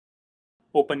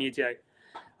OpenAGI.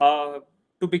 Uh,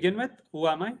 to begin with, who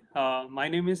am I? My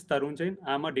name is Tarun Jain.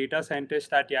 I'm a data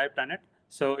scientist at AI Planet.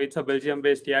 So it's a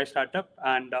Belgium-based AI startup,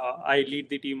 and I lead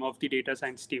the team of the data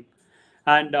science team.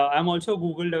 And I'm also a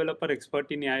Google developer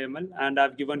expert in AI/ML, and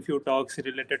I've given few talks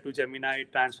related to Gemini,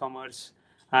 transformers,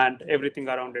 and everything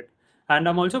around it. And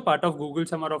I'm also part of Google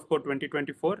Summer of Code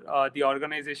 2024. The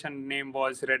organization name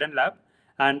was Redden Lab,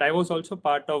 and I was also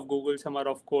part of Google Summer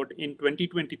of Code in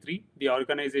 2023. The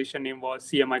organization name was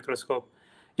CA Microscope.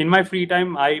 In my free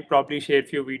time, I probably share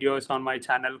few videos on my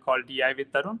channel called AI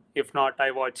with Tarun. If not,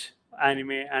 I watch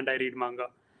anime and I read manga.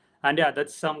 And yeah,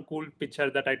 that's some cool picture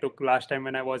that I took last time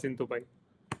when I was in Dubai.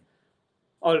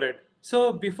 All right.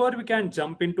 So before we can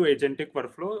jump into agentic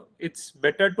workflow, it's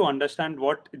better to understand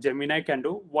what Gemini can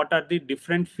do. What are the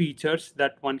different features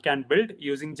that one can build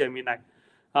using Gemini?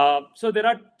 So there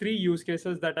are three use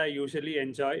cases that I usually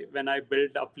enjoy when I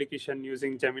build application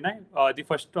using Gemini. The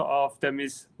first of them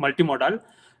is multimodal.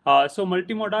 So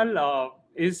multimodal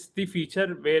is the feature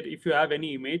where if you have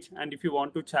any image and if you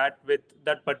want to chat with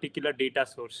that particular data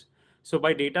source. So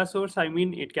by data source, I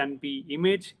mean it can be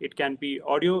image, it can be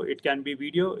audio, it can be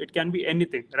video, it can be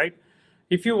anything, right?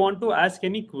 If you want to ask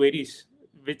any queries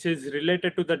which is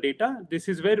related to the data, this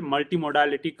is where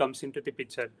multimodality comes into the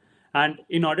picture. And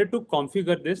in order to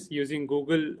configure this using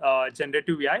Google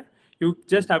Generative AI, you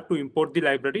just have to import the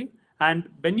library. And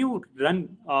when you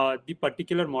run the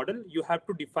particular model, you have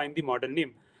to define the model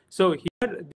name. So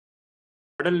here,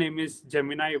 model name is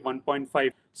Gemini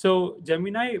 1.5. So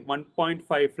Gemini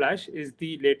 1.5 Flash is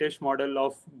the latest model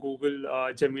of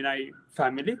Google Gemini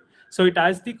family. So it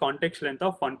has the context length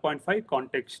of 1.5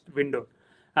 context window.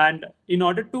 And in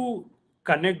order to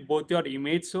connect both your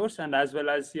image source and as well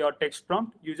as your text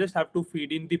prompt, you just have to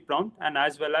feed in the prompt and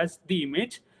as well as the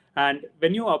image. And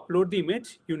when you upload the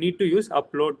image, you need to use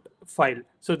upload file.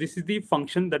 So this is the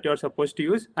function that you're supposed to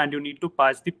use and you need to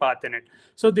pass the path in it.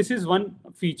 So this is one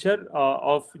feature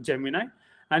of Gemini.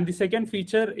 And the second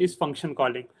feature is function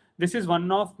calling. This is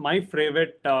one of my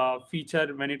favorite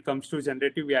feature when it comes to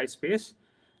generative AI space.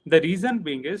 The reason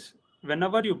being is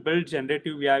whenever you build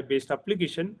generative AI based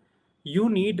application, you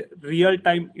need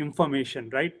real-time information,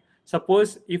 right?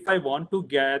 Suppose if I want to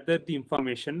gather the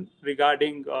information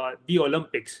regarding the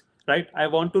Olympics, right? I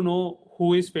want to know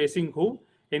who is facing who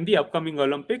in the upcoming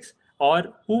Olympics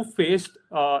or who faced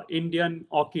Indian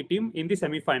hockey team in the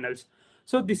semifinals.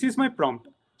 So this is my prompt.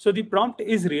 So the prompt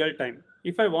is real time.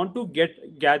 If I want to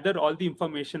gather all the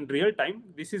information real time,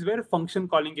 this is where function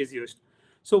calling is used.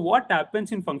 So what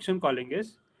happens in function calling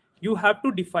is you have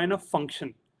to define a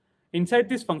function. Inside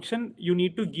this function, you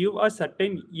need to give a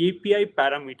certain API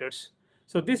parameters.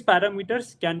 So these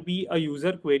parameters can be a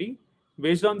user query.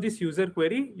 Based on this user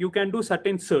query, you can do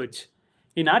certain search.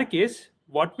 In our case,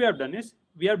 what we have done is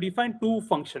we have defined two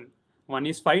functions. One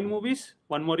is find movies,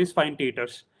 one more is find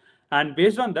theaters. And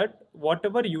based on that,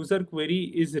 whatever user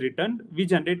query is returned, we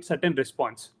generate certain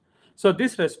response. So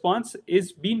this response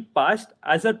is being passed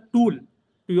as a tool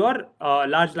to your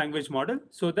large language model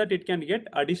so that it can get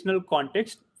additional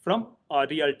context from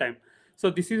real time. So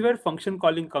this is where function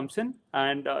calling comes in,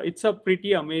 and it's a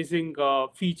pretty amazing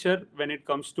feature when it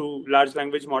comes to large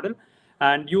language model.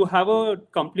 And you have a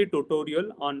complete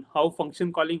tutorial on how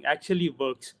function calling actually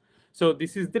works. So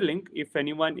this is the link. If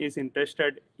anyone is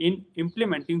interested in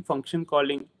implementing function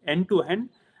calling end to end,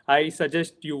 I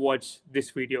suggest you watch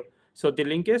this video. So the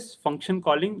link is function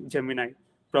calling Gemini.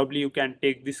 Probably you can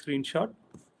take the screenshot.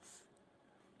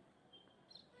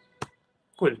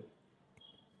 Cool.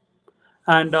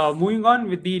 And moving on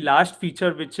with the last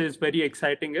feature, which is very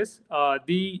exciting, is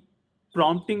the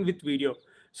prompting with video.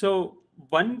 So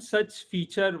one such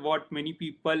feature, what many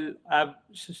people have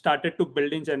started to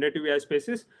build in generative AI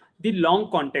spaces, the long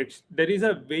context. There is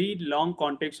a very long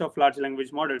context of large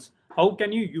language models. How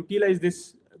can you utilize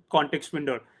this context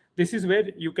window? This is where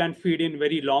you can feed in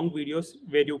very long videos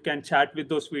where you can chat with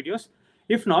those videos.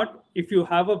 If not, if you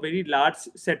have a very large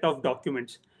set of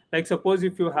documents, like suppose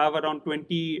if you have around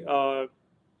 20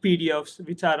 PDFs,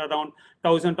 which are around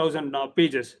 1,000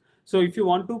 pages. So if you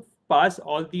want to pass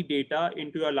all the data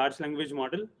into a large language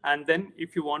model, and then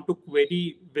if you want to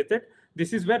query with it,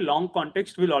 this is where long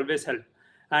context will always help.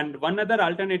 And one other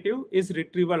alternative is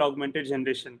retrieval augmented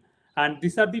generation. And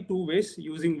these are the two ways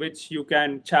using which you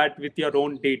can chat with your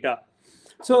own data.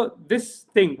 So this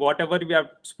thing, whatever we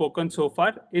have spoken so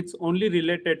far, it's only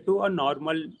related to a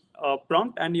normal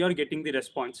prompt and you're getting the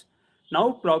response.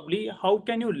 Now, probably, how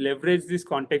can you leverage this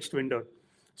context window?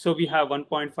 So we have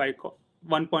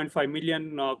 1.5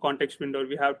 million context window.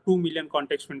 We have 2 million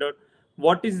context window.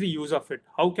 What is the use of it?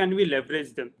 How can we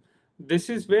leverage them? This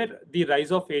is where the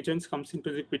rise of agents comes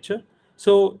into the picture.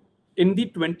 So in the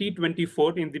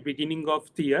 2024, in the beginning of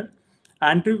the year,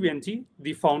 Andrew Ng,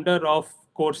 the founder of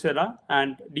Coursera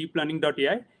and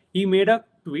deeplearning.ai, he made a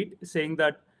tweet saying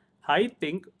that I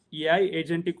think AI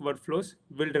agentic workflows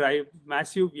will drive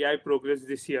massive AI progress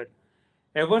this year.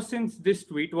 Ever since this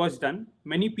tweet was done,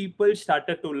 many people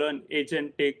started to learn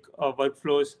agentic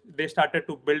workflows. They started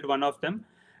to build one of them.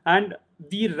 And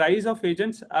the rise of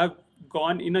agents have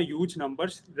gone in a huge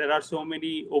numbers. There are so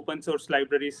many open source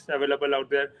libraries available out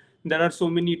there. There are so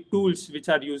many tools which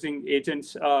are using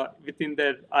agents within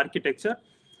their architecture.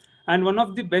 And one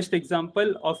of the best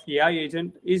example of AI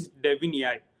agent is Devin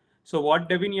AI. So what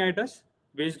Devin AI does,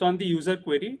 based on the user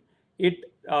query, it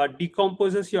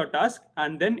decomposes your task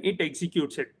and then it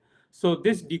executes it. So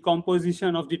this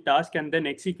decomposition of the task and then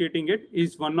executing it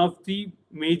is one of the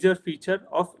major feature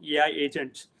of AI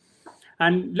agents.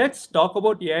 And let's talk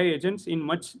about AI agents in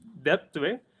much depth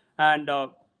way. And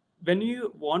when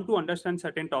you want to understand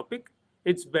certain topic,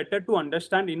 it's better to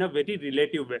understand in a very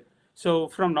relative way. So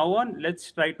from now on,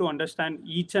 let's try to understand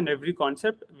each and every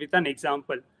concept with an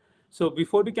example. So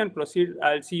before we can proceed,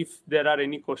 I'll see if there are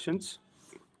any questions.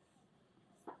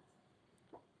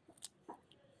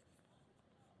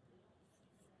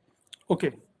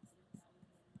 Okay.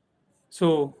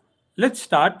 So let's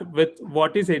start with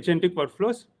what is agentic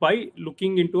workflows by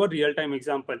looking into a real-time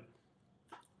example.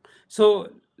 So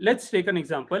let's take an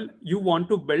example. You want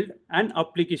to build an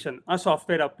application, a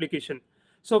software application.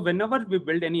 So whenever we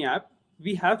build any app,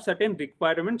 we have certain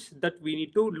requirements that we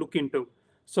need to look into.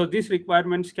 So these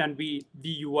requirements can be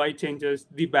the UI changes,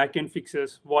 the backend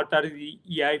fixes, what are the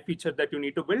AI features that you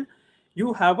need to build.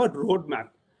 You have a roadmap.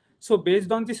 So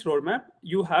based on this roadmap,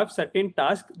 you have certain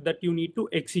tasks that you need to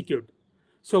execute.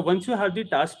 So once you have the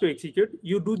task to execute,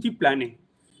 you do the planning.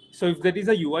 So if there is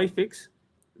a UI fix,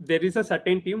 there is a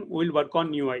certain team who will work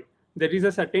on UI. There is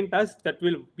a certain task that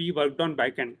will be worked on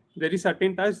backend. There is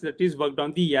certain task that is worked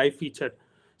on the AI feature.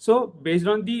 So based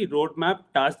on the roadmap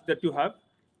task that you have,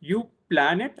 you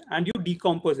plan it and you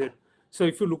decompose it. So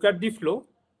if you look at the flow,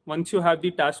 once you have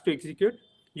the task to execute,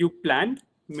 you plan,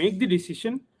 make the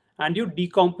decision, and you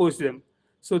decompose them.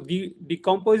 So the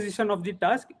decomposition of the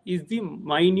task is the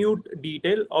minute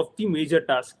detail of the major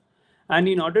task. And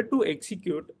in order to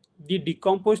execute the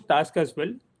decomposed task as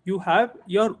well, you have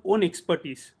your own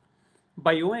expertise.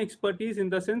 By your expertise, in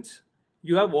the sense,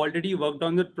 you have already worked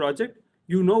on the project,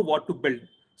 you know what to build.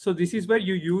 So this is where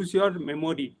you use your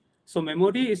memory. So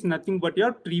memory is nothing but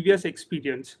your previous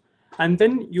experience. And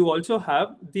then you also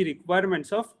have the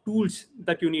requirements of tools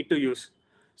that you need to use.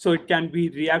 So it can be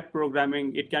React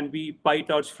programming, it can be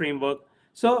PyTorch framework.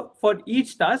 So for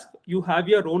each task, you have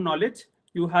your own knowledge,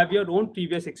 you have your own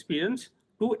previous experience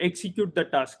to execute the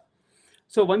task.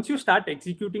 So once you start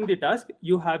executing the task,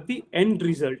 you have the end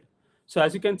result. So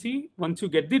as you can see, once you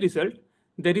get the result,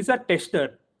 there is a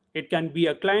tester. It can be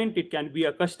a client, it can be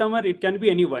a customer, it can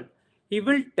be anyone. He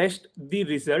will test the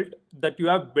result that you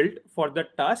have built for the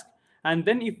task. And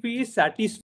then if he is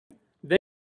satisfied, then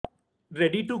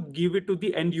ready to give it to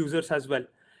the end users as well.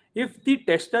 If the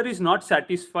tester is not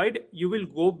satisfied, you will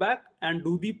go back and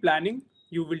do the planning.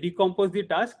 You will decompose the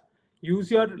task,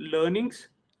 use your learnings,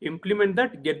 implement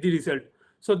that, get the result.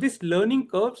 So this learning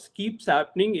curves keeps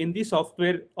happening in the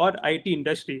software or IT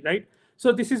industry, right?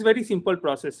 So this is very simple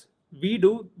process. We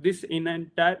do this in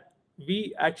entire,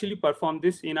 we actually perform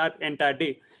this in our entire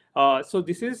day. So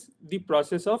this is the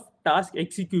process of task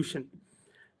execution.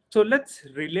 So let's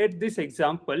relate this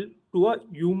example to a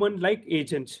human-like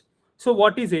agent. So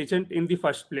what is agent in the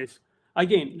first place?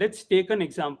 Again, let's take an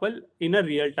example in a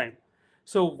real time.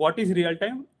 So what is real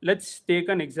time? Let's take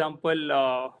an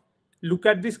example. Look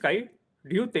at the sky.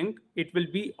 Do you think it will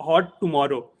be hot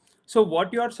tomorrow? So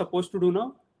what you are supposed to do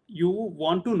now? You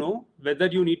want to know whether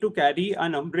you need to carry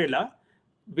an umbrella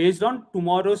based on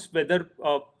tomorrow's weather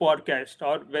forecast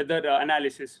or weather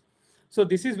analysis. So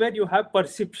this is where you have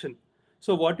perception.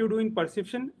 So what you do in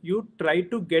perception, you try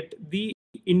to get the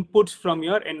inputs from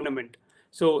your environment.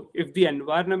 So if the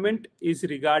environment is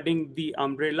regarding the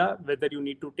umbrella, whether you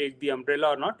need to take the umbrella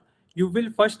or not, you will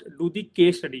first do the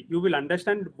case study. You will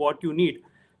understand what you need.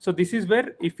 So this is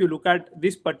where, if you look at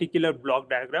this particular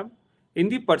block diagram, in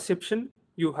the perception,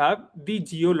 you have the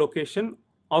geolocation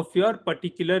of your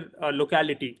particular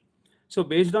locality. So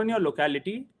based on your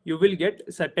locality, you will get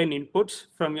certain inputs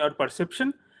from your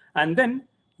perception, and then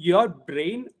your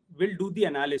brain will do the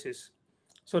analysis.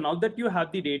 So now that you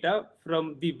have the data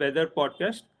from the weather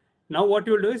podcast, now what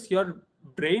you'll do is your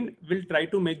brain will try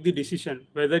to make the decision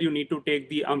whether you need to take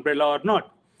the umbrella or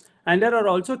not. And there are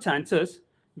also chances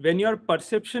when your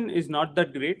perception is not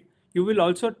that great, you will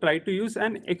also try to use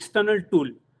an external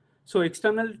tool. So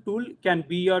external tool can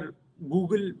be your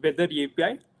Google weather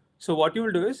API. So what you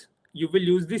will do is you will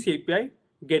use this API,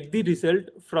 get the result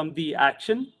from the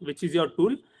action, which is your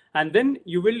tool, and then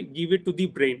you will give it to the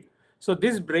brain. So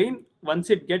this brain, once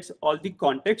it gets all the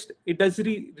context, it does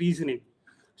reasoning.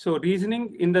 So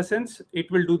reasoning in the sense, it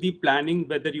will do the planning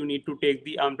whether you need to take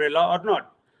the umbrella or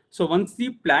not. So once the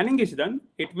planning is done,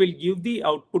 it will give the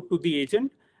output to the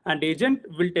agent, and agent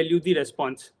will tell you the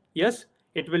response. Yes,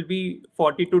 it will be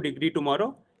 42 degrees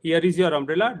tomorrow. Here is your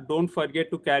umbrella. Don't forget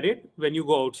to carry it when you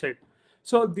go outside.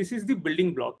 So this is the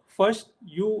building block. First,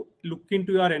 you look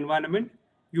into your environment,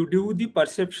 you do the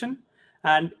perception,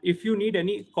 and if you need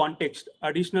any context,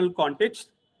 additional context,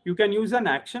 you can use an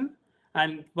action.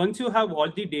 And once you have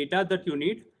all the data that you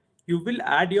need, you will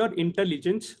add your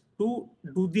intelligence to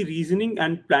do the reasoning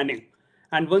and planning.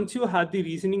 And once you have the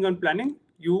reasoning and planning,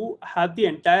 you have the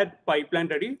entire pipeline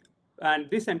ready. And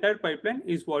this entire pipeline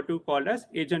is what you call as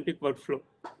agentic workflow.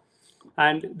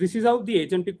 And this is how the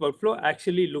agentic workflow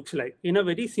actually looks like in a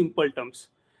very simple terms.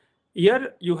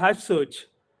 Here you have search.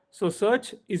 So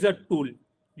search is a tool.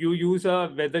 You use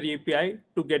a weather API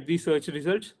to get the search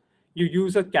results. You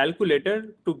use a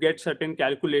calculator to get certain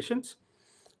calculations.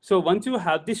 So once you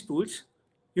have these tools,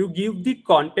 you give the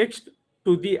context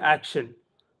to the action.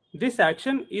 This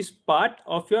action is part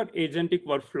of your agentic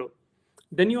workflow.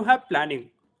 Then you have planning.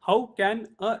 How can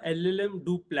a LLM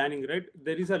do planning, right?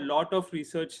 There is a lot of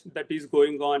research that is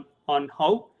going on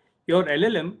how your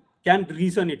LLM can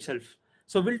reason itself.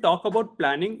 So we'll talk about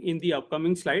planning in the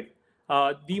upcoming slide.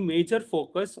 The major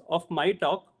focus of my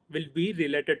talk will be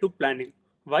related to planning.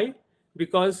 Why?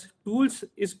 Because tools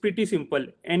is pretty simple.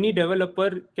 Any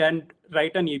developer can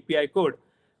write an API code.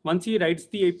 Once he writes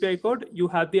the API code, you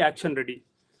have the action ready.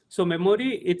 So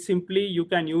memory, it's simply you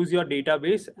can use your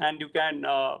database and you can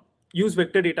use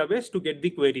vector database to get the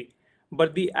query.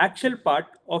 But the actual part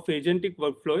of agentic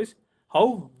workflow is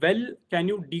how well can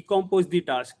you decompose the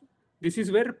task. This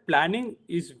is where planning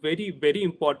is very, very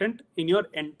important in your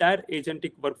entire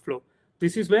agentic workflow.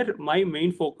 This is where my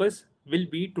main focus will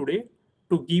be today,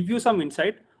 to give you some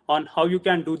insight on how you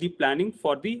can do the planning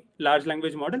for the large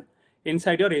language model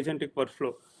inside your agentic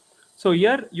workflow. So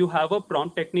here you have a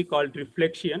prompt technique called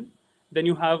reflection. Then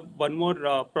you have one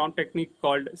more prompt technique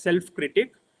called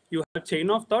self-critic. You have chain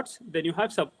of thoughts. Then you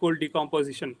have subcode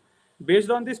decomposition. Based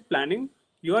on this planning,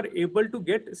 you are able to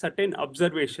get certain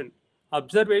observation.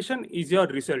 Observation is your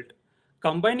result.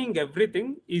 Combining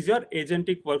everything is your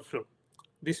agentic workflow.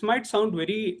 This might sound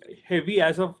very heavy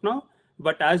as of now,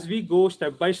 but as we go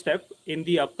step by step in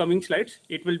the upcoming slides,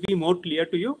 it will be more clear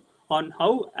to you on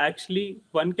how actually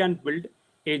one can build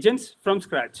agents from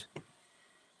scratch.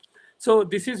 So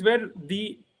this is where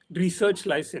the research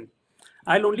lies in.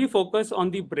 I'll only focus on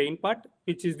the brain part,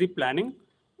 which is the planning.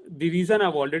 The reason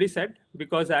I've already said,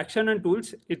 because action and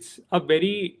tools, it's a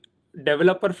very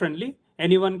developer friendly,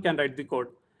 anyone can write the code.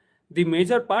 The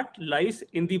major part lies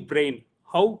in the brain.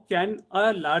 How can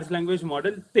a large language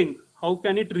model think? How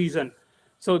can it reason?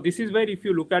 So this is where if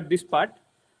you look at this part,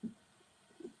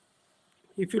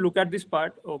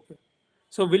 okay.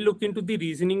 So we'll look into the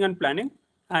reasoning and planning.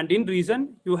 And in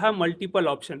reason, you have multiple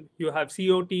options. You have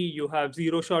COT, you have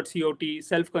zero-shot COT,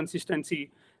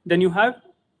 self-consistency. Then you have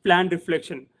plan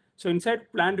reflection. So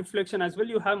inside plan reflection as well,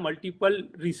 you have multiple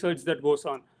research that goes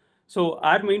on. So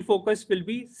our main focus will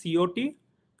be COT,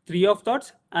 tree of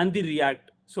thoughts, and the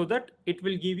React, so that it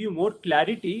will give you more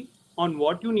clarity on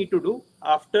what you need to do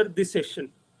after this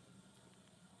session.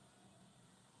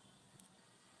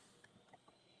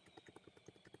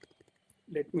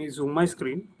 Let me zoom my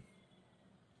screen.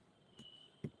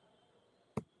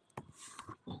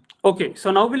 Okay,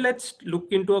 so now let's look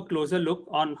into a closer look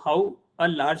on how a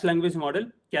large language model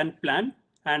can plan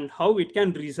and how it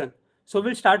can reason. So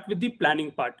we'll start with the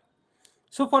planning part.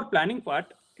 So for planning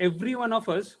part, every one of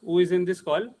us who is in this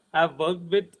call have worked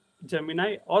with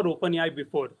Gemini or OpenAI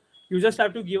before. You just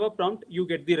have to give a prompt, you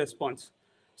get the response.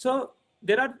 So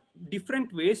there are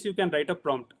different ways you can write a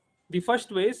prompt. The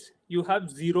first way is you have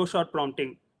zero-shot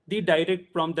prompting, the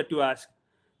direct prompt that you ask.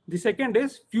 The second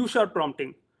is few-shot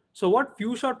prompting. So what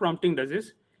few-shot prompting does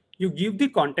is you give the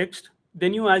context,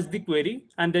 then you ask the query,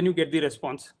 and then you get the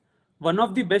response. One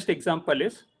of the best example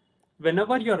is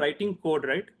whenever you're writing code,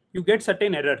 right, you get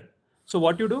certain error. So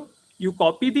what you do, you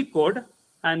copy the code,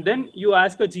 and then you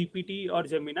ask a GPT or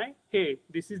Gemini, hey,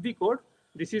 this is the code,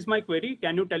 this is my query,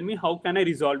 can you tell me how can I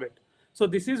resolve it? So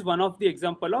this is one of the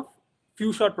example of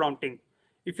few-shot prompting.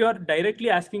 If you are directly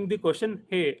asking the question,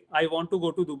 hey, I want to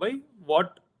go to Dubai,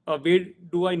 what way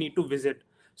do I need to visit?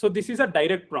 So this is a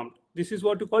direct prompt. This is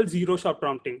what you call zero-shot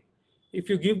prompting. If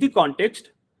you give the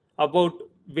context about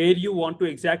where you want to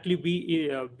exactly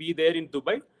be there in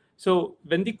Dubai, So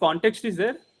when the context is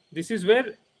there, this is where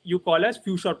you call as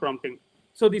few shot prompting.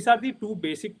 So these are the two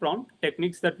basic prompt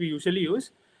techniques that we usually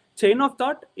use. Chain of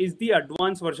thought is the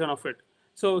advanced version of it.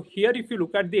 So here, if you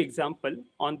look at the example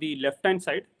on the left-hand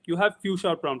side, you have few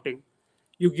shot prompting.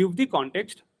 You give the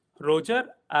context. Roger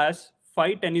has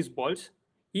 5 tennis balls.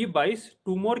 He buys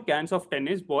 2 more cans of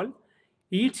tennis ball.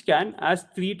 Each can has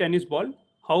 3 tennis ball.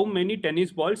 How many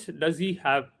tennis balls does he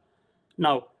have?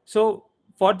 Now, so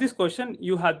for this question,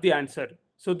 you have the answer.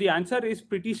 So the answer is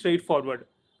pretty straightforward.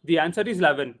 The answer is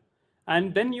 11.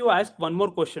 And then you ask one more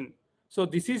question. So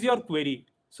this is your query.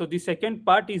 So the second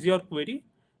part is your query.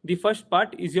 The first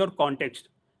part is your context.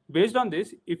 Based on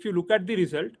this, if you look at the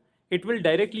result, it will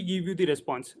directly give you the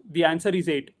response. The answer is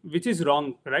 8, which is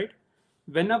wrong, right?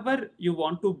 Whenever you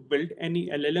want to build any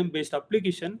LLM based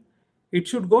application, it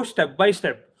should go step by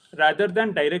step rather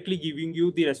than directly giving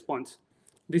you the response.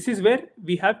 This is where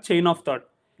we have chain of thought.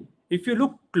 If you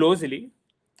look closely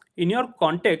in your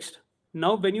context,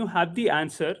 now when you have the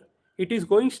answer, it is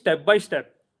going step by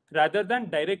step rather than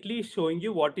directly showing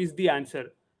you what is the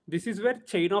answer. This is where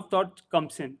chain of thought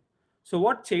comes in. So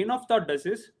what chain of thought does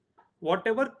is,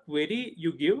 whatever query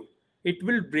you give, it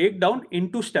will break down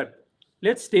into step.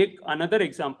 Let's take another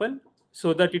example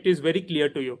so that it is very clear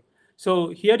to you. So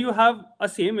here you have a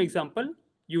same example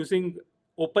using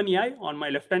OpenAI on my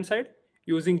left hand side,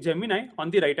 using Gemini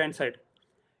on the right hand side.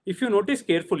 If you notice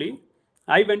carefully,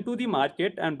 I went to the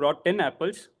market and brought 10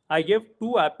 apples. I gave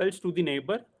 2 apples to the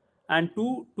neighbor and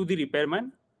 2 to the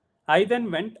repairman. I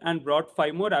then went and brought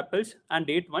 5 more apples and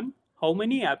ate one. How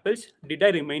many apples did I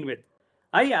remain with?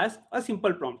 I asked a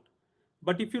simple prompt.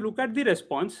 But if you look at the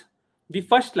response, the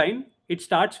first line, it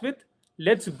starts with,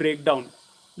 let's break down.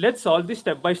 Let's solve this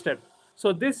step by step.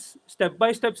 So this step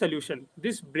by step solution,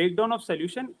 this breakdown of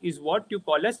solution is what you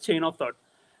call as chain of thought.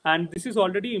 And this is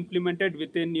already implemented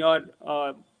within your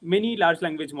many large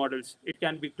language models. It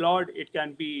can be Claude, it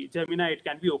can be Gemini, it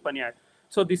can be OpenAI.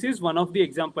 So this is one of the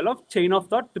example of chain of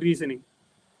thought reasoning.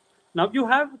 Now you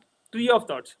have tree of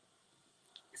thoughts.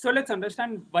 So let's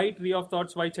understand why tree of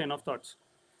thoughts, why chain of thoughts.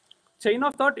 Chain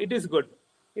of thought, it is good.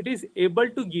 It is able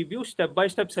to give you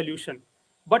step-by-step solution.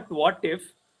 But what if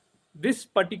this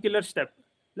particular step,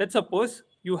 let's suppose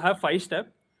you have 5 steps,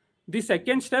 the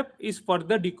second step is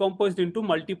further decomposed into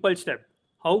multiple steps.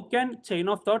 How can chain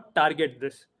of thought target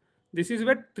this? This is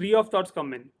where tree of thoughts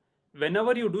come in.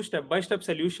 Whenever you do step-by-step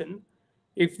solution,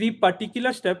 if the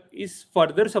particular step is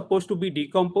further supposed to be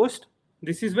decomposed,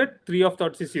 this is where tree of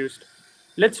thoughts is used.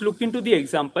 Let's look into the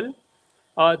example.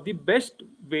 The best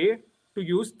way to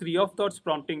use tree of thoughts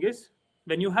prompting is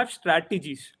when you have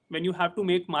strategies, when you have to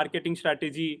make marketing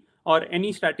strategy or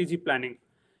any strategy planning.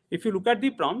 If you look at the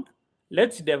prompt,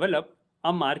 let's develop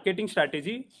a marketing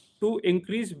strategy to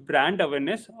increase brand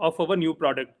awareness of our new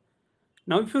product.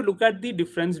 Now, if you look at the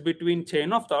difference between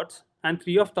chain of thoughts and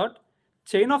tree of thought,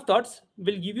 chain of thoughts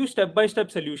will give you step-by-step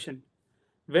solution,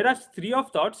 whereas tree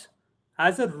of thoughts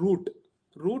has a root.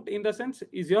 Root in the sense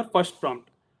is your first prompt.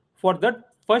 For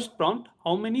that first prompt,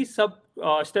 how many sub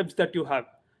steps that you have?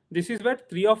 This is where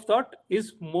tree of thought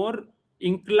is more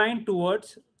inclined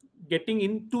towards getting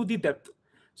into the depth.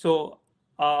 So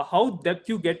how depth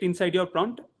you get inside your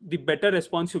prompt, the better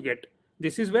response you get.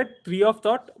 This is where tree of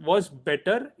thought was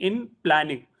better in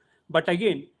planning. But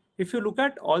again, if you look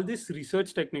at all these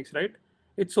research techniques, right,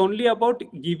 it's only about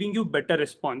giving you better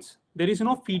response. There is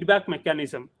no feedback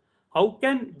mechanism. How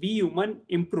can we human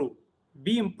improve?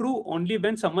 We improve only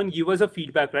when someone gives us a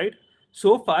feedback, right?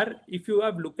 So far, if you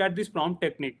have looked at this prompt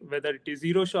technique, whether it is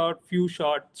zero shot, few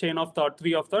shot, chain of thought,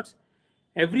 tree of thoughts,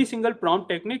 every single prompt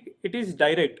technique, it is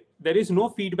direct. There is no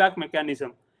feedback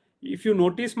mechanism. If you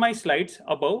notice my slides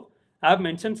above, I have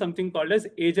mentioned something called as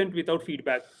agent without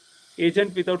feedback.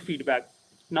 Agent without feedback.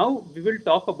 Now we will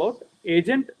talk about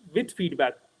agent with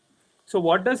feedback. So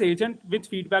what does agent with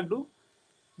feedback do?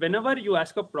 Whenever you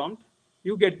ask a prompt,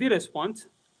 you get the response,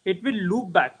 it will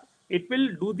loop back. It will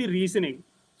do the reasoning.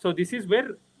 So this is where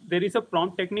there is a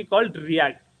prompt technique called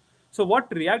React. So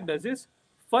what React does is,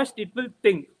 first it will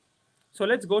think. So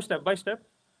let's go step by step.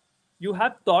 You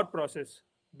have thought process.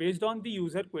 Based on the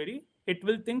user query, it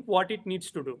will think what it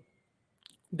needs to do.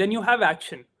 Then you have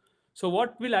action. So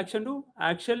what will action do?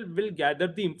 Action will gather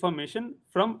the information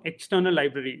from external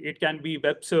library. It can be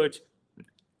web search,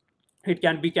 it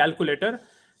can be calculator.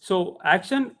 So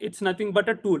action, it's nothing but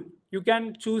a tool. You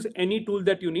can choose any tool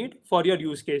that you need for your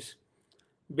use case.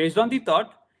 Based on the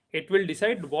thought, it will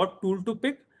decide what tool to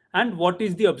pick and what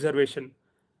is the observation.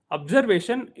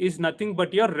 Observation is nothing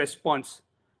but your response.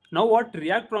 Now what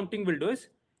React prompting will do is,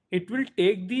 it will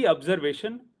take the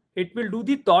observation, it will do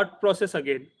the thought process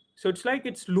again. So it's like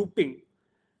it's looping.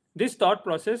 This thought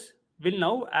process will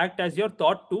now act as your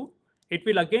thought too. It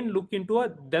will again look into a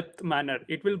depth manner.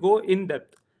 It will go in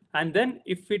depth. And then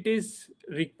if it is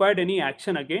required any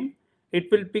action again,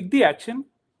 it will pick the action.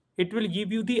 It will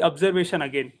give you the observation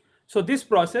again. So this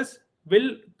process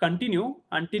will continue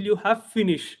until you have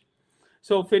finished.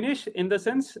 So finish in the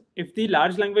sense, if the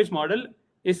large language model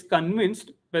is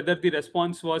convinced whether the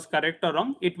response was correct or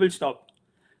wrong, it will stop.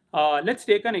 Let's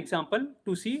take an example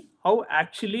to see how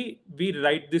actually we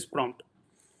write this prompt.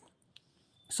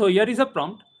 So here is a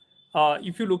prompt.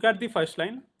 If you look at the first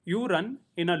line, you run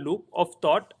in a loop of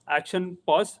thought, action,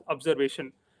 pause,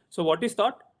 observation. So what is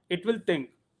thought? It will think.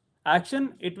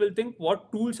 Action, it will think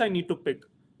what tools I need to pick.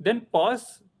 Then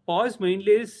pause. Pause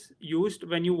mainly is used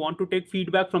when you want to take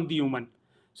feedback from the human.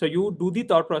 So you do the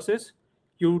thought process,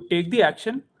 you take the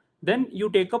action, then you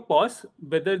take a pause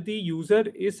whether the user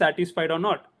is satisfied or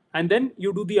not, and then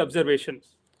you do the observation.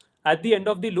 At the end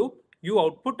of the loop, you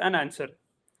output an answer.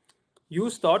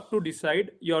 Use thought to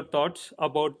decide your thoughts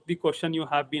about the question you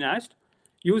have been asked.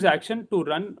 Use action to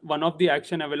run one of the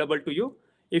action available to you.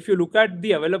 If you look at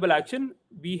the available action,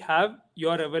 we have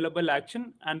your available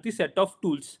action and the set of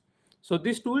tools. So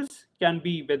these tools can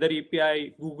be Weather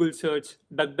API, Google search,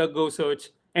 DuckDuckGo search,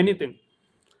 anything.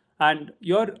 And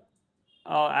your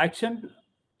action,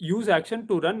 use action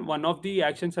to run one of the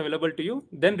actions available to you,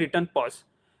 then return pause.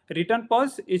 Return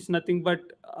pause is nothing but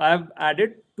I have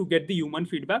added to get the human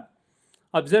feedback.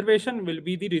 Observation will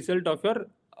be the result of your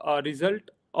result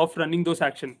of running those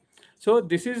action. So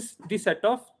this is the set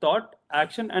of thought,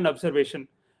 action, and observation.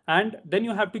 And then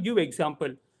you have to give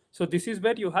example. So this is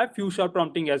where you have few short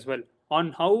prompting as well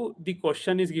on how the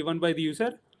question is given by the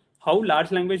user, how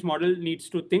large language model needs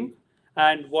to think,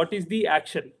 and what is the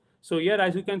action. So here,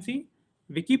 as you can see,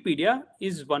 Wikipedia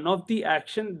is one of the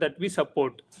action that we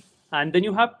support. And then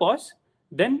you have pause,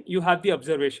 then you have the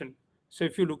observation. So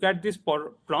if you look at this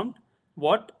prompt,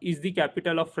 what is the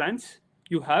capital of France?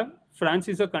 You have France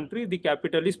is a country, the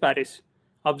capital is Paris.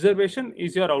 Observation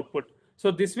is your output. So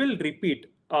this will repeat.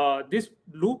 This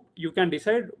loop, you can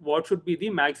decide what should be the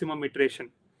maximum iteration.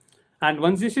 And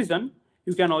once this is done,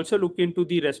 you can also look into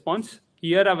the response.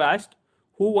 Here I've asked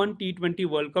who won T20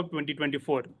 World Cup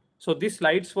 2024. So this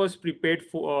slides was prepared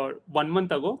for 1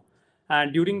 month ago.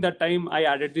 And during that time, I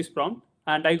added this prompt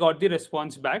and I got the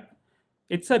response back.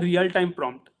 It's a real-time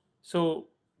prompt. So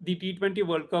the T20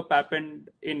 World Cup happened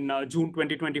in June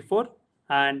 2024.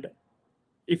 And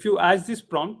if you ask this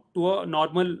prompt to a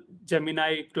normal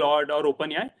Gemini, Claude, or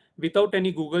OpenAI without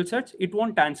any Google search, it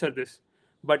won't answer this.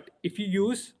 But if you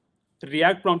use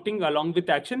React prompting along with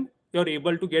action, you're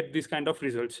able to get this kind of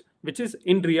results, which is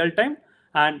in real time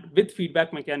and with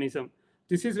feedback mechanism.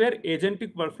 This is where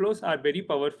agentic workflows are very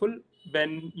powerful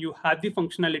when you have the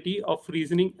functionality of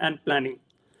reasoning and planning.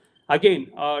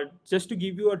 Again, just to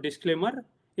give you a disclaimer,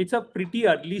 it's a pretty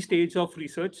early stage of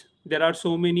research. There are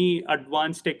so many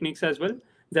advanced techniques as well.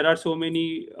 There are so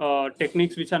many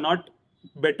techniques which are not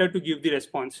better to give the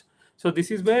response. So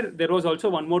this is where there was also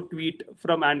one more tweet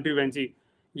from Andrew Wenzi.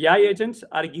 AI agents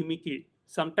are gimmicky.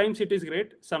 Sometimes it is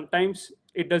great. Sometimes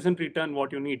it doesn't return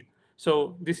what you need.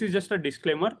 So this is just a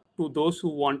disclaimer to those who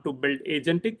want to build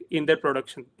agentic in their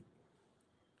production.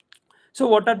 So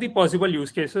what are the possible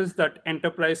use cases that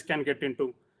enterprise can get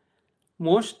into?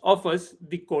 Most of us,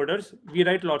 the coders, we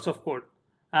write lots of code.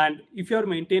 And if you're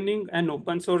maintaining an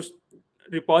open source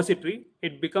repository,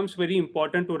 it becomes very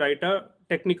important to write a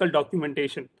technical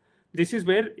documentation. This is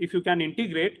where if you can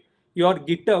integrate your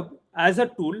GitHub as a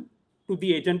tool to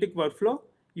the agentic workflow,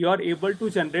 you are able to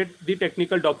generate the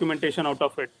technical documentation out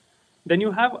of it. Then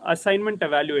you have assignment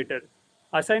evaluator.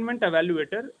 Assignment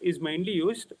evaluator is mainly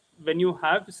used when you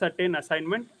have certain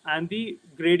assignment and the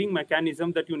grading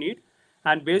mechanism that you need.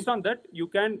 And based on that, you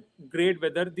can grade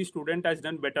whether the student has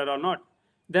done better or not.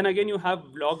 Then again, you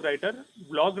have blog writer.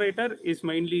 Blog writer is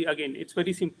mainly, again, it's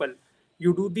very simple.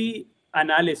 You do the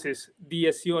analysis, the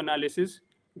SEO analysis,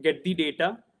 get the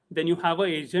data. Then you have an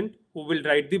agent who will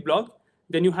write the blog.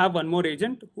 Then you have one more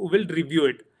agent who will review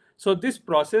it. So this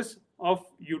process of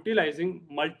utilizing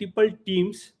multiple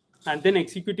teams and then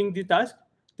executing the task,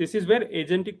 this is where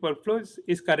agentic workflows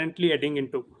is currently heading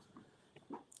into.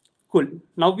 Cool.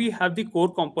 Now we have the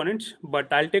core components,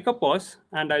 but I'll take a pause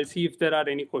and I'll see if there are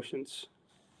any questions.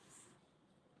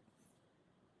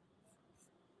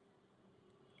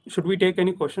 Should we take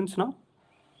any questions now?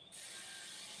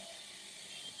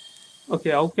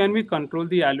 Okay, how can we control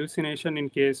the hallucination in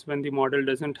case when the model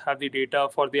doesn't have the data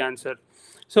for the answer?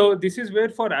 So this is where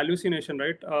for hallucination,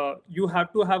 right, you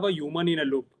have to have a human in a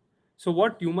loop. So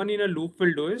what human in a loop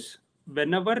will do is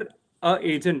whenever a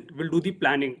agent will do the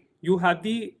planning, you have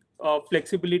the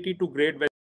flexibility to grade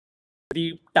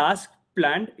the task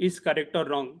planned is correct or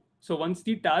wrong. So once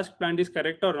the task planned is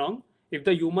correct or wrong, if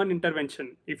the human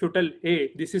intervention, if you tell,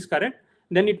 hey, this is correct,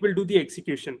 then it will do the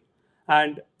execution.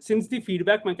 And since the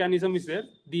feedback mechanism is there,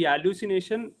 the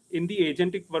hallucination in the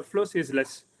agentic workflows is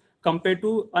less compared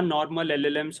to a normal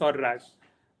LLMs or RAG.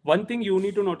 One thing you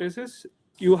need to notice is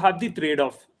you have the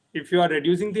trade-off. If you are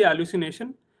reducing the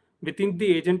hallucination within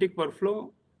the agentic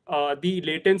workflow, the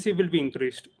latency will be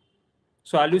increased.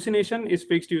 So hallucination is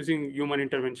fixed using human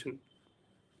intervention.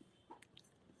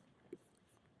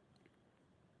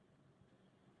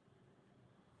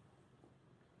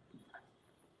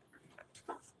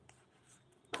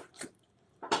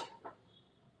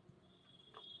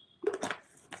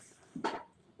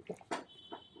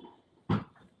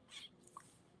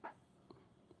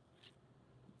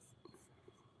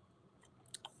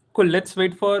 Cool. Let's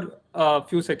wait for a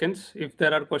few seconds. If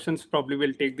there are questions, probably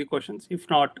we'll take the questions. If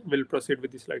not, we'll proceed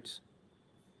with the slides.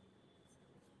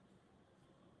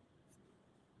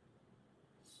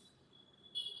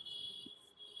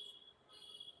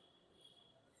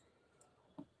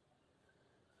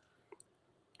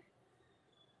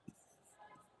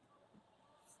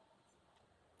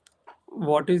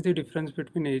 What is the difference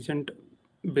between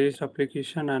agent-based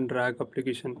application and RAG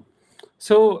application?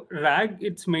 So RAG,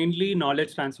 it's mainly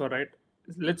knowledge transfer, right?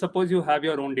 Let's suppose you have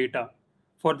your own data.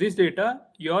 For this data,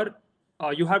 you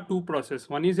have two processes.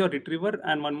 One is your retriever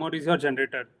and one more is your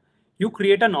generator. You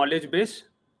create a knowledge base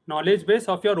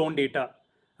of your own data.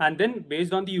 And then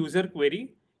based on the user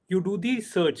query, you do the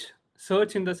search.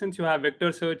 Search in the sense you have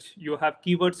vector search, you have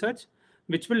keyword search,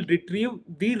 which will retrieve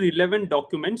the relevant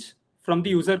documents from the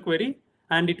user query,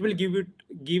 and it will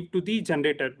give to the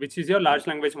generator, which is your large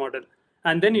language model,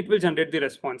 and then it will generate the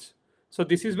response. So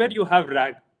this is where you have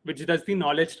RAG, which does the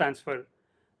knowledge transfer.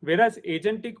 Whereas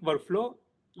agentic workflow,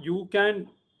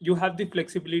 you have the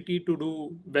flexibility to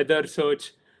do weather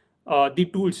search, the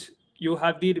tools. You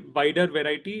have the wider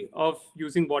variety of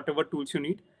using whatever tools you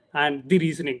need, and the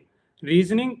reasoning.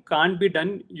 Reasoning can't be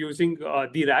done using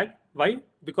the RAG. Why?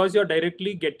 Because you're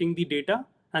directly getting the data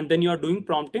and then you're doing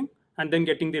prompting and then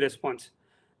getting the response.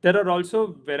 There are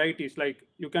also varieties, like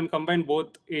you can combine both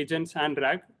agents and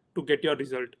RAG to get your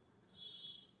result.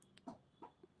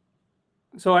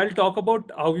 So I'll talk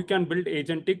about how you can build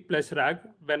agentic plus RAG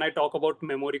when I talk about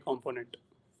memory component.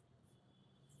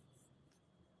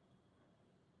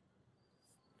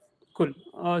 Cool.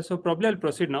 So probably I'll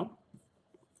proceed now.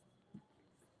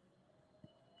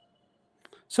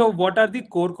 So what are the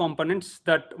core components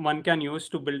that one can use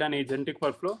to build an agentic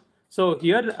workflow? So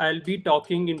here I'll be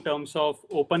talking in terms of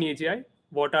OpenAGI.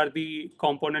 What are the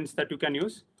components that you can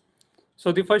use?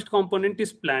 So the first component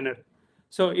is Planner.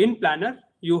 So in Planner,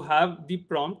 you have the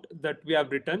prompt that we have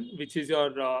written, which is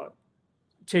your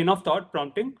chain of thought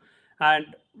prompting.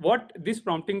 And what this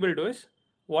prompting will do is,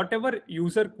 whatever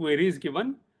user query is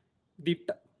given,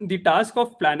 the task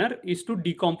of Planner is to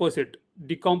decompose it,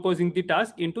 decomposing the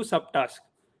task into subtasks.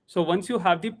 So once you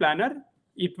have the Planner,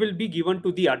 it will be given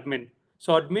to the admin.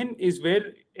 So admin is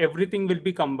where everything will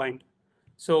be combined.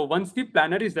 So once the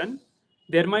Planner is done,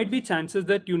 there might be chances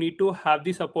that you need to have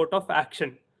the support of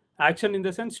action. Action in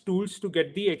the sense tools to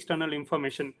get the external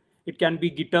information. It can be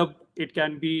GitHub, it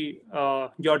can be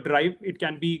your Drive, it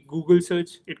can be Google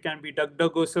search, it can be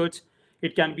DuckDuckGo search,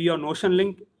 it can be your Notion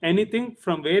link, anything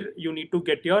from where you need to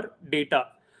get your data.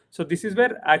 So this is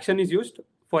where action is used.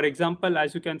 For example,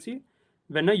 as you can see,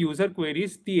 when a user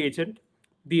queries the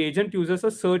agent uses a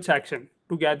search action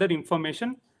to gather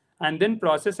information and then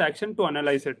process action to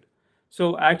analyze it.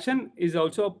 So action is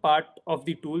also a part of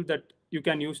the tool that you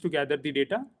can use to gather the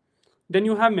data. Then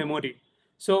you have memory.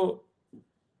 So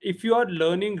if you are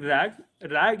learning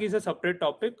RAG is a separate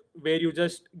topic where you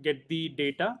just get the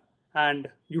data and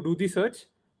you do the search,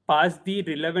 pass the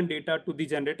relevant data to the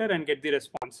generator and get the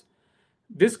response.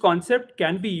 This concept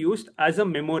can be used as a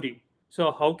memory.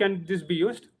 So how can this be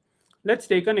used? Let's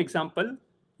take an example.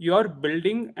 You're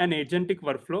building an agentic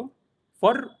workflow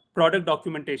for product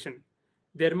documentation.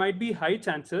 There might be high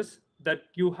chances that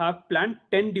you have planned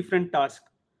 10 different tasks.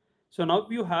 So now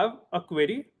you have a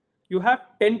query, you have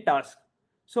 10 tasks.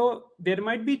 So there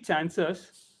might be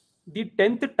chances the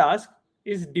 10th task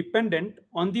is dependent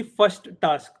on the first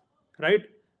task, right?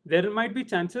 There might be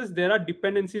chances there are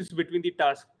dependencies between the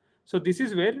tasks. So this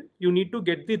is where you need to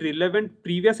get the relevant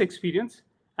previous experience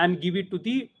and give it to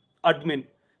the admin.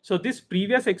 So this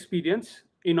previous experience,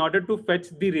 in order to fetch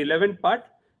the relevant part,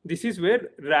 this is where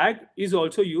RAG is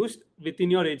also used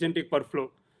within your agentic workflow,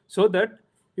 so that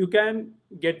you can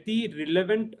get the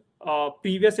relevant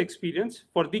previous experience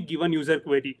for the given user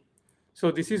query.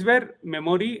 So this is where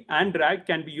memory and RAG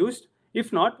can be used.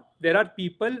 If not, there are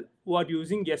people who are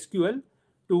using SQL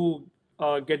to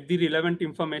get the relevant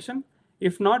information.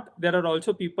 If not, there are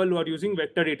also people who are using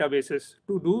vector databases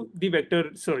to do the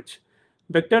vector search.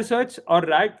 Vector search or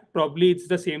RAG, probably it's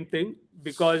the same thing,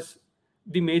 because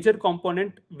the major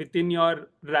component within your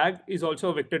RAG is also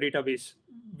a vector database,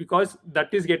 because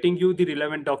that is getting you the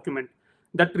relevant document.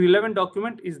 That relevant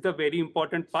document is the very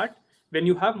important part when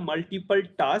you have multiple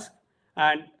tasks,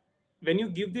 and when you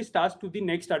give this task to the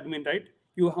next admin, right,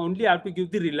 you only have to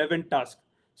give the relevant task.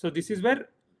 So this is where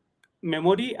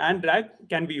memory and RAG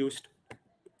can be used.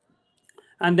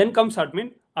 And then comes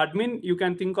admin. Admin, you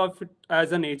can think of it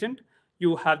as an agent.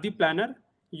 You have the planner,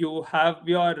 you have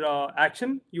your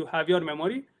action, you have your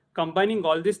memory. Combining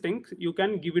all these things, you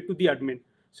can give it to the admin.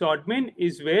 So admin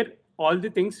is where all the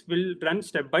things will run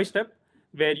step by step,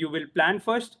 where you will plan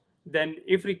first, then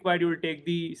if required, you will take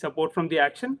the support from the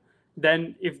action.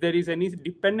 Then if there is any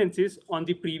dependencies on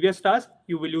the previous task,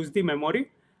 you will use the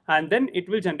memory, and then it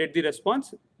will generate the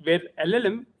response, where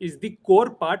LLM is the core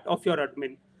part of your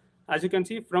admin. As you can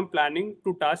see, from planning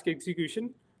to task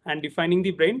execution and defining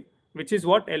the brain, which is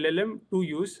what LLM to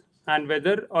use and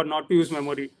whether or not to use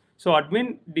memory. So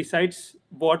admin decides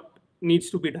what needs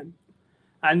to be done.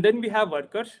 And then we have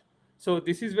workers. So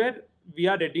this is where we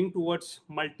are heading towards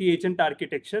multi-agent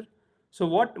architecture. So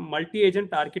what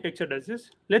multi-agent architecture does is,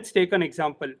 let's take an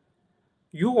example.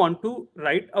 You want to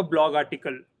write a blog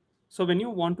article. So when you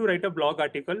want to write a blog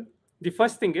article, the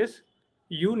first thing is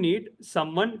you need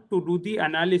someone to do the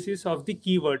analysis of the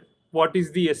keyword. What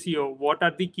is the SEO? What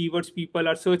are the keywords people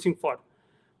are searching for?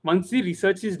 Once the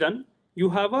research is done, you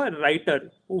have a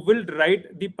writer who will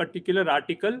write the particular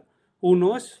article, who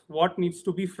knows what needs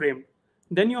to be framed.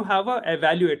 Then you have a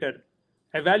evaluator.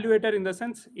 Evaluator in the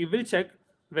sense, he will check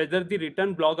whether the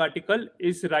written blog article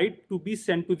is right to be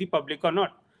sent to the public or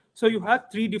not. So you have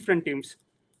three different teams.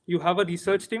 You have a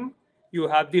research team, you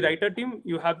have the writer team,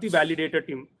 you have the validator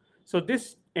team. So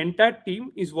this entire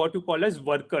team is what you call as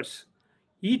workers.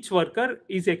 Each worker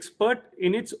is expert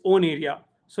in its own area.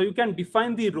 So you can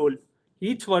define the role.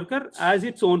 Each worker has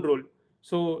its own role.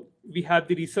 So we have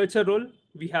the researcher role,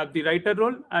 we have the writer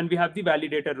role, and we have the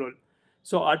validator role.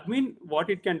 So admin, what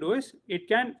it can do is it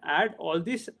can add all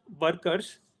these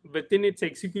workers within its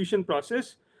execution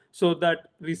process, so that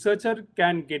researcher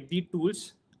can get the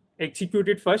tools, execute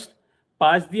it first,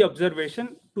 pass the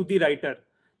observation to the writer.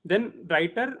 Then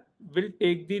writer will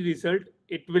take the result,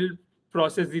 it will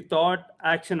process the thought,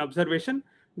 action, observation.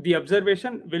 The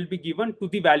observation will be given to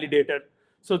the validator.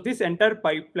 So this entire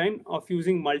pipeline of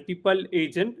using multiple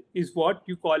agent is what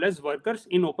you call as workers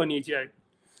in OpenAGI.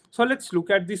 So let's look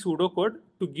at the pseudocode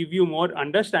to give you more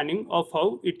understanding of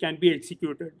how it can be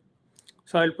executed.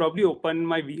 So I'll probably open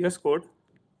my VS Code.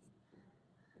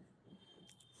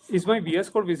 Is my VS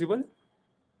Code visible?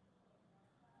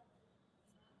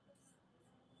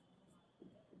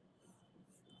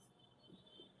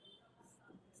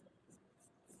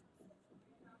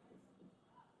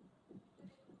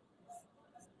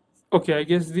 Okay, I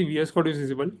guess the VS Code is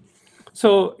visible.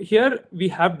 So here we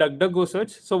have DuckDuckGo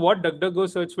search. So what DuckDuckGo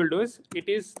search will do is, it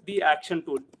is the action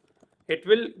tool. It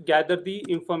will gather the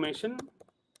information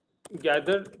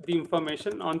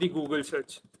on the Google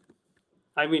search.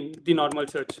 I mean the normal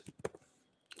search.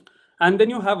 And then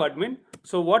you have admin.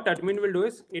 So what admin will do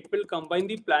is, it will combine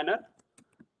the planner,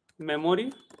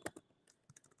 memory,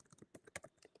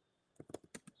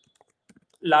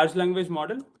 large language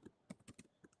model,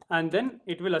 and then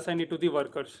it will assign it to the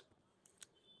workers.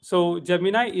 So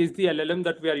Gemini is the LLM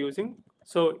that we are using.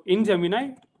 So in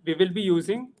Gemini, we will be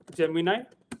using Gemini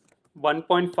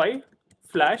 1.5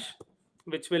 Flash,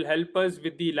 which will help us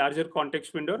with the larger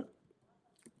context window.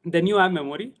 Then you have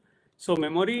memory. So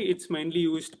memory, it's mainly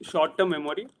used short-term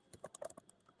memory,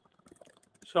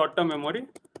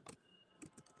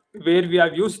 where we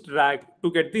have used RAG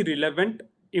to get the relevant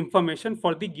information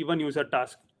for the given user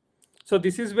task. So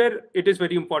this is where it is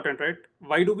very important, right?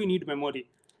 Why do we need memory?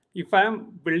 If I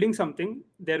am building something,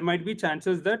 there might be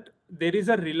chances that there is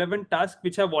a relevant task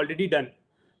which I've already done.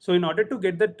 So in order to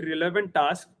get that relevant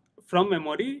task from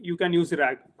memory, you can use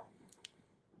RAG.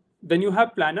 Then you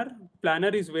have planner. Planner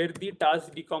is where the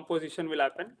task decomposition will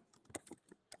happen.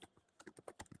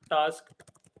 Task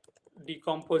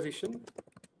decomposition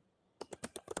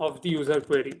of the user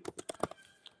query.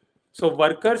 So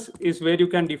workers is where you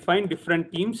can define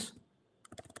different teams,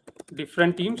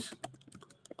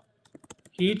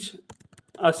 each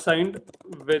assigned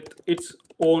with its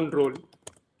own role.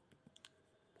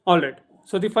 All right.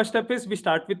 So the first step is we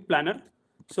start with planner.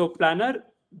 So planner,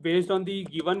 based on the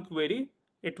given query,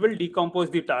 it will decompose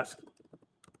the task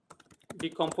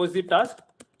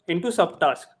into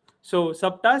subtasks. So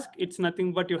subtask, it's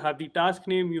nothing but you have the task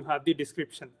name, you have the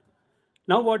description.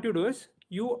 Now what you do is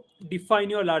you define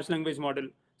your large language model.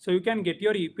 So you can get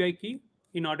your API key.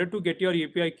 In order to get your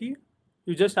API key,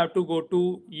 you just have to go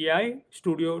to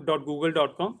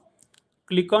aistudio.google.com,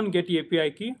 click on get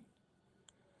API key.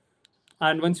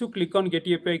 And once you click on get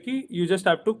API key, you just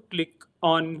have to click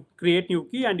on create new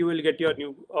key and you will get your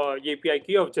new API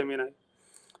key of Gemini.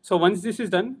 So once this is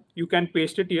done, you can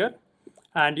paste it here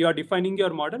and you are defining your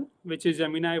model, which is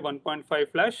Gemini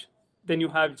 1.5 flash. Then you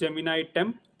have Gemini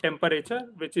temperature,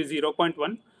 which is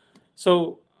 0.1.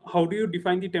 So how do you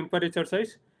define the temperature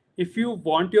size? If you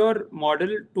want your model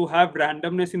to have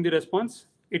randomness in the response,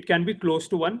 it can be close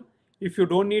to 1. If you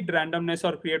don't need randomness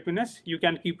or creativeness, you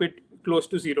can keep it close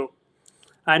to 0.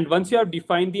 And once you have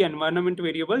defined the environment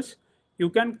variables, you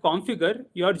can configure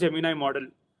your Gemini model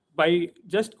by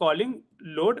just calling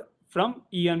load from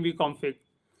env config.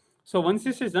 So once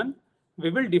this is done, we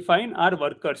will define our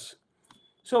workers.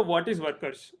 So what is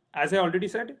workers? As I already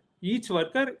said, each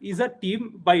worker is a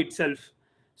team by itself.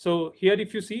 So here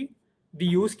if you see, the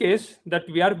use case that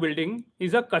we are building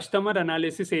is a customer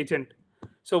analysis agent.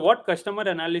 So what customer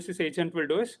analysis agent will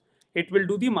do is, it will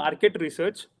do the market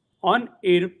research on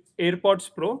AirPods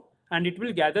Pro and it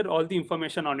will gather all the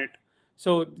information on it.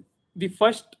 So the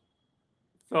first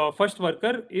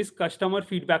worker is customer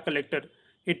feedback collector.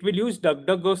 It will use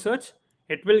DuckDuckGo search.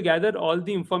 It will gather all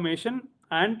the information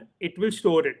and it will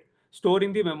store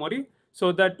in the memory,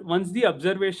 so that once the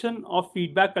observation of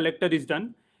feedback collector is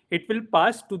done, it will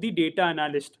pass to the data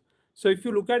analyst. So if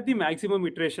you look at the maximum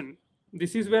iteration,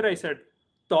 this is where I said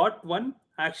thought 1,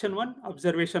 action 1,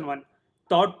 observation 1,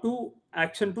 thought 2,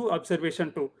 action 2,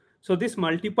 observation 2. So this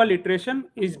multiple iteration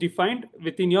is defined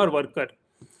within your worker.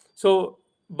 So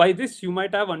by this, you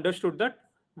might have understood that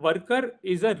worker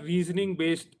is a reasoning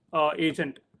based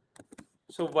agent.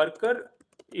 So worker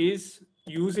is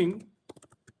using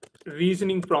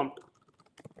reasoning prompt.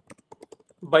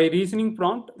 By reasoning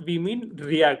prompt, we mean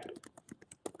React.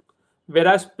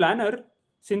 Whereas planner,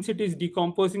 since it is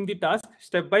decomposing the task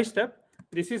step by step,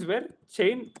 this is where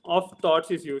chain of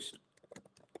thoughts is used.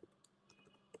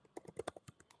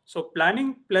 So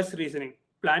planning plus reasoning.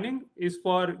 Planning is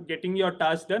for getting your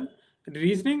task done.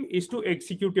 Reasoning is to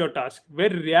execute your task, where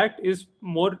React is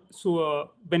more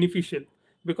beneficial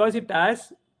because it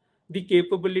has the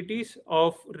capabilities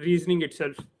of reasoning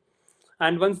itself.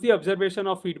 And once the observation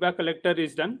of feedback collector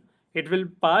is done, it will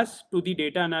pass to the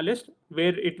data analyst,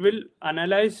 where it will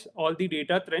analyze all the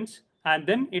data trends and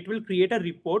then it will create a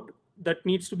report that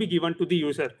needs to be given to the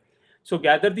user. So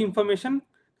gather the information,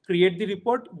 create the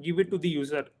report, give it to the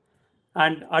user.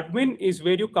 And admin is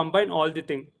where you combine all the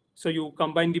things. So you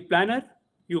combine the planner,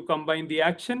 you combine the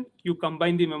action, you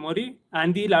combine the memory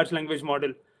and the large language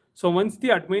model. So once the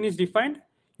admin is defined,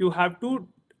 you have to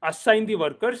assign the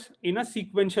workers in a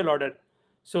sequential order.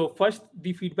 So first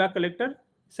the feedback collector,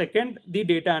 second the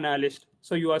data analyst.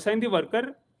 So you assign the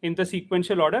worker in the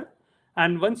sequential order.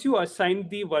 And once you assign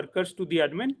the workers to the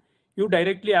admin, you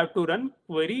directly have to run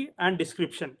query and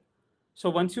description. So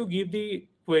once you give the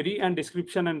query and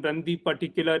description and run the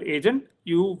particular agent,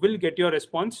 you will get your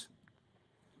response.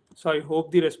 So I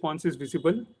hope the response is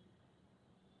visible.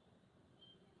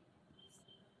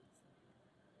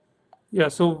 Yeah,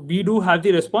 so we do have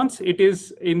the response. It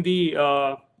is in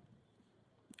the,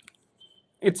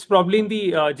 it's probably in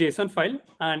the JSON file,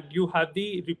 and you have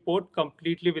the report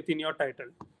completely within your title.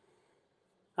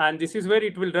 And this is where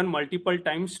it will run multiple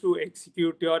times to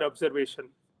execute your observation.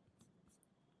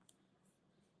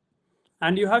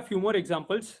 And you have few more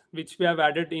examples, which we have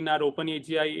added in our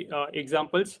OpenAGI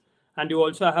examples. And you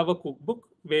also have a cookbook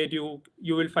where you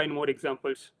will find more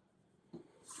examples.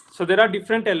 So there are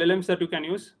different LLMs that you can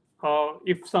use.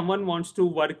 If someone wants to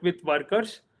work with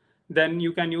workers, then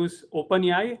you can use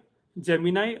OpenAI,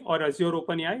 Gemini, or Azure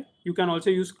OpenAI. You can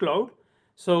also use cloud.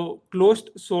 So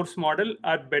closed source model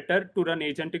are better to run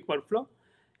agentic workflow.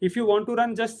 If you want to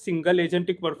run just single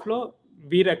agentic workflow,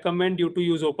 we recommend you to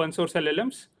use open source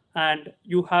LLMs, and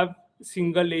you have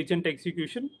single agent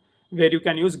execution where you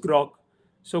can use Grok.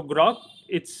 So Grok,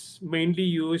 it's mainly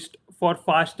used for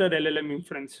faster LLM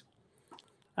inference.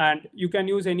 And you can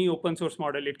use any open source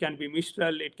model. It can be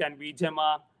Mistral, it can be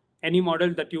Gemma, any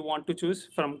model that you want to choose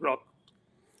from Grok.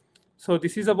 So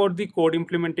this is about the code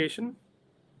implementation.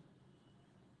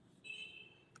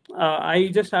 I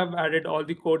just have added all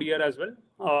the code here as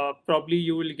well. Probably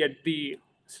you will get the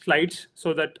slides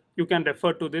so that you can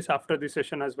refer to this after this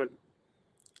session as well.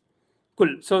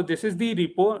 Cool. So this is the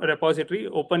repository,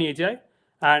 OpenAGI,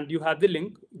 and you have the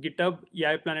link, GitHub,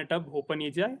 AI Planet Hub,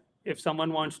 OpenAGI. If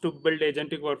someone wants to build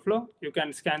agentic workflow, you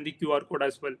can scan the QR code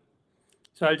as well.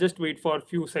 So I'll just wait for a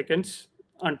few seconds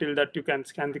until that you can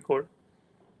scan the code.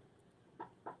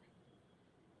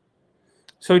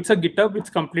 So it's a GitHub, it's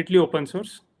completely open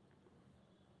source.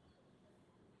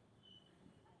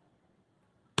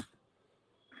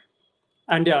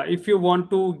 And yeah, if you want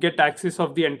to get access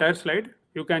of the entire slide,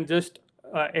 you can just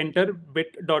enter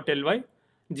bit.ly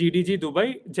GDG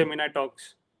Dubai Gemini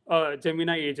talks,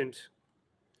 Gemini agents.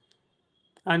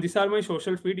 And these are my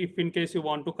social feed. If in case you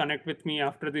want to connect with me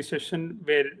after this session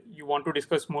where you want to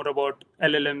discuss more about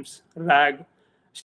LLMs, RAG,